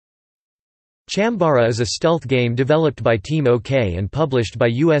Chambara is a stealth game developed by Team OK and published by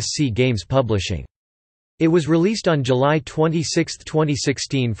USC Games Publishing. It was released on July 26,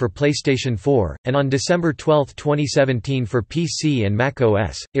 2016 for PlayStation 4, and on December 12, 2017 for PC and Mac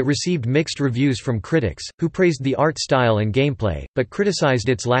OS. It received mixed reviews from critics, who praised the art style and gameplay, but criticized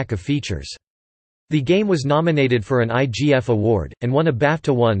its lack of features. The game was nominated for an IGF Award, and won a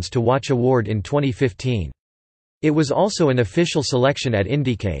BAFTA Ones to Watch Award in 2015. It was also an official selection at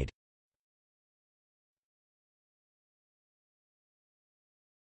Indiecade.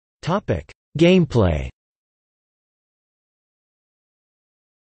 Gameplay.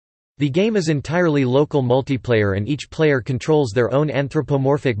 The game is entirely local multiplayer and each player controls their own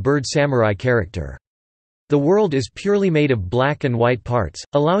anthropomorphic bird samurai character. The world is purely made of black and white parts,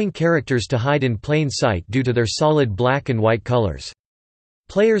 allowing characters to hide in plain sight due to their solid black and white colors.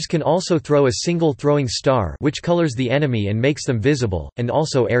 Players can also throw a single throwing star which colors the enemy and makes them visible, and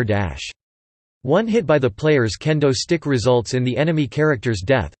also air dash. One hit by the player's kendo stick results in the enemy character's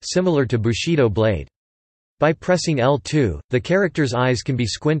death, similar to Bushido blade. By pressing L2, the character's eyes can be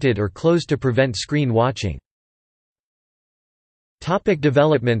squinted or closed to prevent screen watching.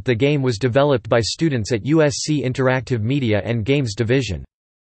 Development. The game was developed by students at USC Interactive Media and Games Division.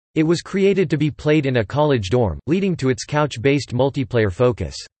 It was created to be played in a college dorm, leading to its couch-based multiplayer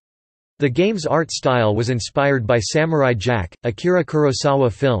focus. The game's art style was inspired by Samurai Jack, Akira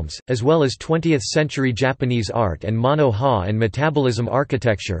Kurosawa films, as well as 20th-century Japanese art and mono-ha and metabolism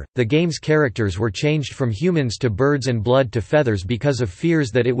architecture. The game's characters were changed from humans to birds and blood to feathers because of fears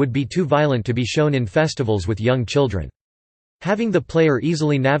that it would be too violent to be shown in festivals with young children. Having the player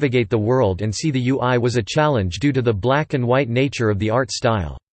easily navigate the world and see the UI was a challenge due to the black and white nature of the art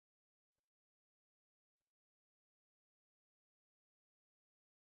style.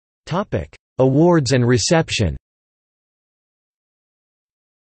 Awards and reception.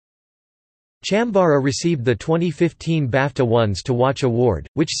 Chambara received the 2015 BAFTA Ones to Watch Award,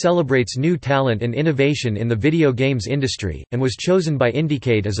 which celebrates new talent and innovation in the video games industry, and was chosen by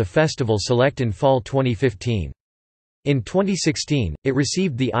Indiecade as a festival select in fall 2015. In 2016, it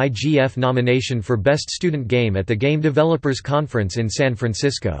received the IGF nomination for Best Student Game at the Game Developers Conference in San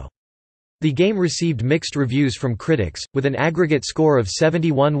Francisco. The game received mixed reviews from critics, with an aggregate score of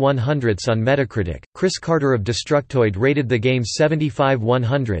 71 1/100ths on Metacritic. Chris Carter of Destructoid rated the game 75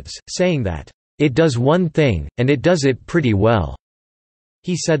 1/100ths, saying that, "It does one thing, and it does it pretty well."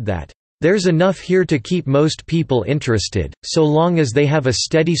 He said that, "There's enough here to keep most people interested, so long as they have a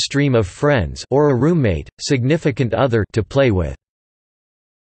steady stream of friends or a roommate, significant other to play with."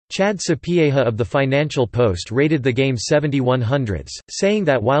 Chad Sapieha of the Financial Post rated the game 70 1/100ths, saying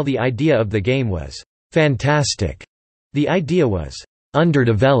that while the idea of the game was fantastic, the idea was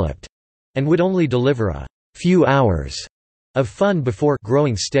underdeveloped and would only deliver a few hours of fun before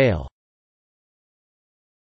growing stale.